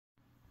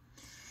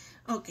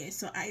Okay,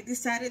 so I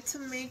decided to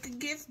make a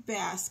gift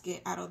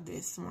basket out of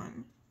this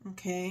one,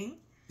 okay?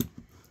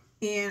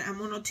 And I'm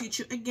going to teach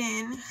you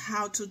again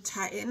how to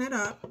tighten it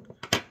up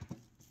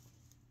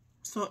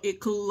so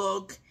it could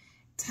look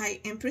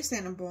tight and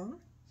presentable.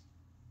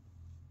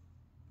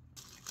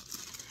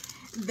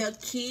 The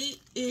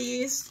key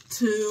is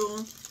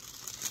to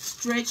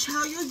stretch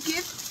out your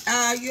gift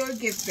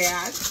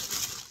bag,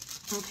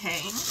 okay?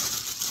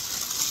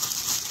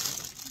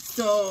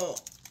 So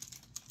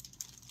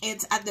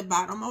it's at the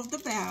bottom of the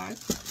bag.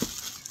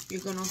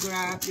 You're gonna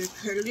grab your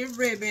curly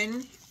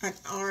ribbon at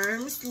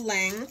arm's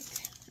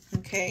length,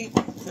 okay?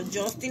 So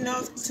just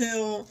enough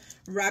to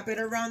wrap it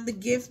around the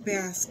gift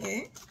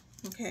basket,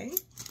 okay?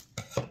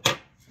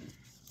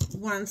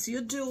 Once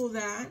you do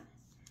that,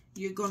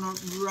 you're gonna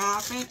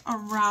wrap it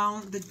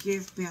around the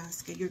gift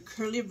basket. Your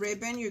curly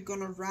ribbon, you're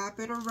gonna wrap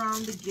it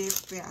around the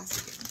gift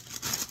basket.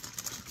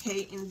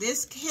 Okay, in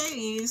this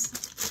case,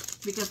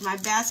 because my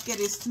basket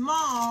is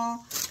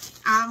small,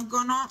 I'm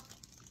gonna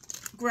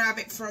grab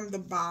it from the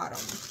bottom,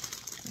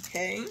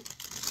 okay?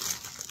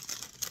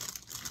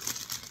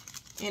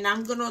 And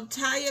I'm gonna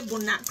tie it,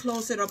 but not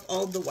close it up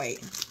all the way,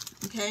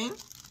 okay?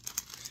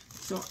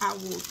 So I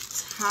will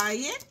tie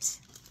it,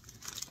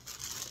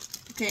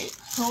 okay?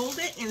 Hold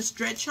it and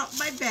stretch up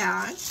my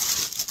bag,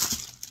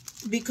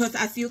 because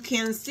as you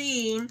can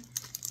see,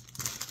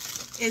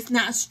 it's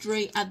not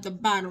straight at the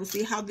bottom.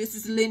 See how this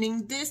is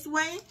leaning this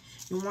way?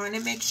 You want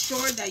to make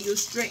sure that you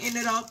straighten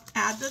it up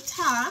at the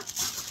top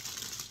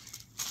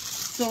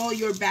so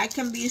your bag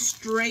can be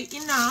straight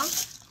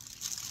enough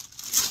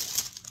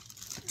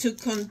to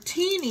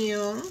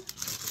continue,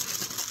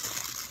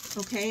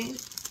 okay,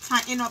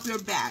 tighten up your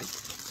bag.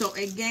 So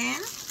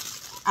again,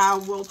 I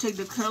will take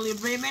the curly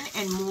ribbon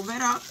and move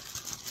it up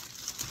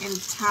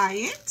and tie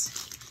it.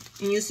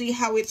 And you see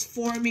how it's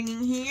forming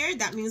in here?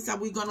 That means that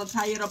we're going to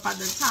tie it up at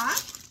the top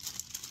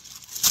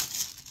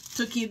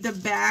to keep the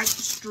bag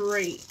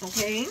straight,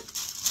 okay?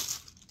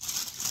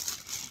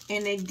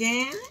 And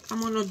again,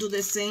 I'm going to do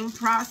the same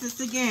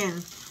process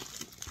again.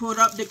 Put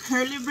up the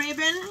curly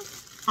ribbon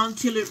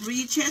until it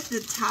reaches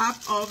the top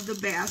of the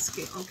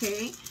basket,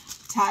 okay?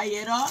 Tie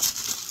it up,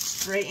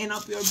 straighten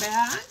up your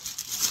bag,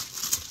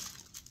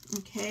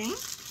 okay?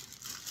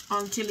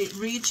 Until it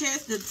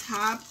reaches the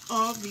top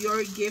of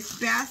your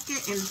gift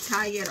basket and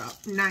tie it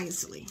up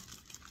nicely,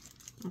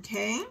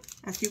 okay?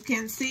 As you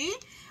can see,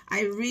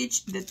 I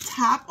reached the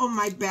top of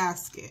my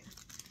basket.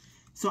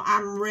 So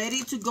I'm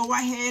ready to go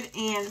ahead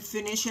and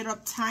finish it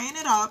up, tying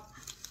it up,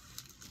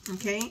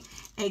 okay?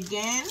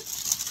 Again,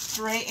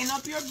 straighten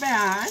up your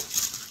bag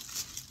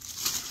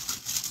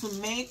to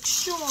make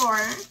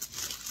sure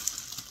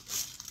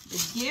the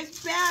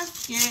gift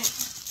basket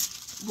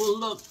will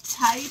look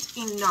tight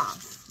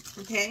enough,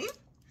 okay?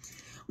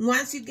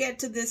 Once you get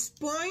to this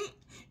point,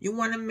 you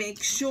want to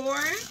make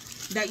sure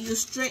that you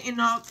straighten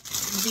up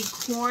the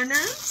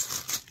corners,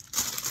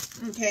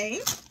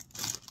 okay?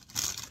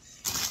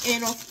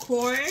 And of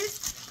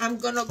course, I'm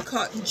gonna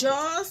cut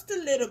just a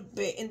little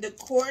bit in the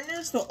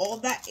corner so all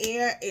that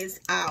air is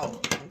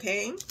out,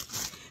 okay?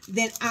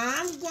 Then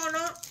I'm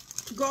gonna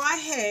go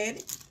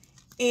ahead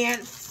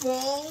and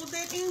fold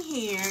it in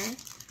here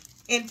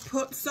and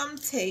put some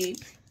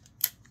tape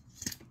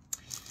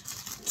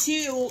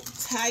to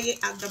tie it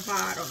at the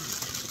bottom,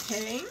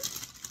 okay?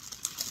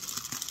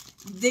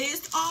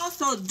 This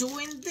also,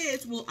 doing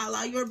this will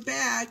allow your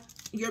bag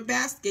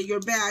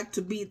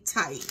to be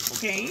tight,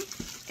 okay?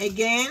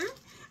 Again,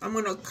 I'm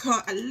gonna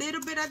cut a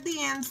little bit at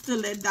the ends to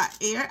let that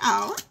air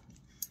out,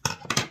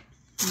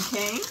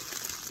 okay?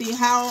 See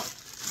how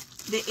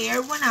the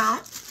air went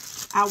out?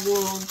 I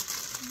will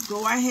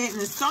go ahead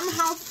and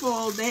somehow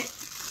fold it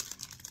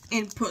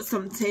and put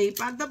some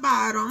tape at the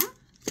bottom,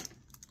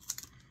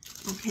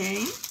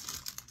 okay?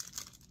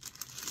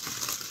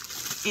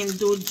 And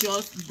do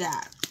just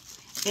that.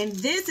 And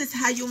this is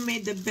how you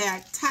make the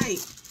bag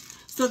tight.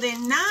 So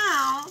then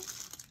now,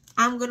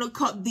 I'm going to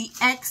cut the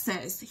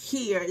excess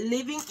here,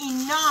 leaving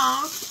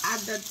enough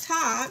at the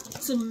top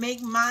to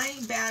make my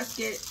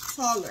basket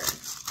taller,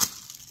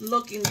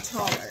 looking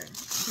taller,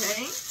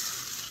 okay?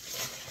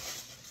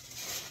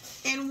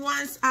 And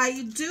once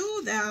I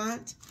do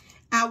that,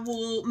 I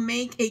will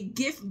make a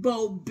gift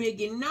bowl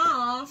big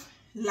enough,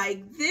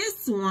 like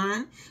this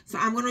one. So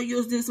I'm going to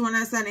use this one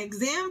as an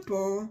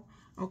example,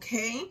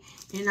 okay?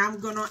 And I'm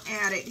going to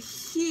add it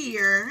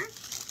here,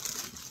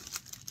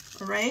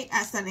 all right,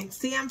 as an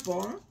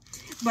example.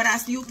 But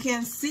as you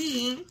can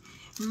see,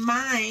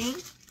 my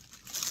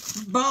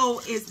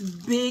bow is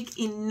big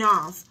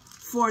enough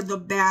for the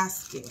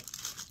basket,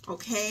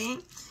 okay?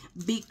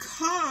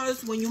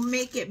 Because when you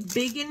make it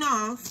big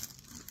enough,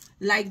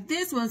 like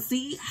this one,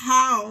 see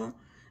how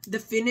the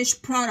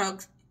finished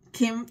product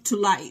came to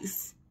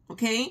life,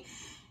 okay?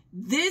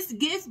 These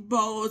gift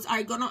bows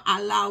are gonna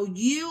allow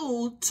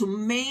you to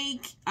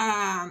make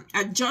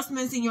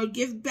adjustments in your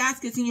gift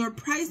baskets, in your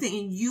pricing,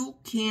 and you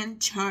can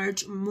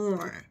charge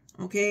more,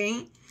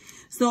 okay?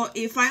 So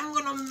if I'm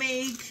gonna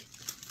make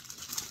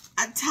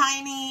a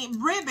tiny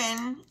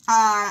ribbon,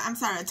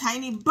 a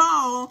tiny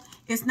bow,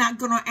 it's not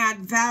gonna add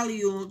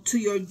value to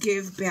your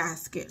gift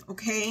basket,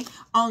 okay?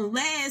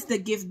 Unless the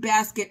gift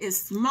basket is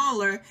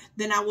smaller,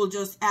 then I will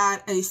just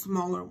add a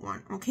smaller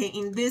one, okay?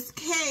 In this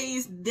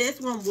case, this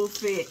one will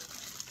fit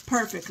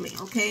perfectly,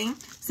 okay?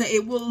 So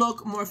it will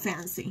look more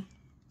fancy.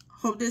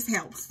 Hope this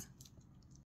helps.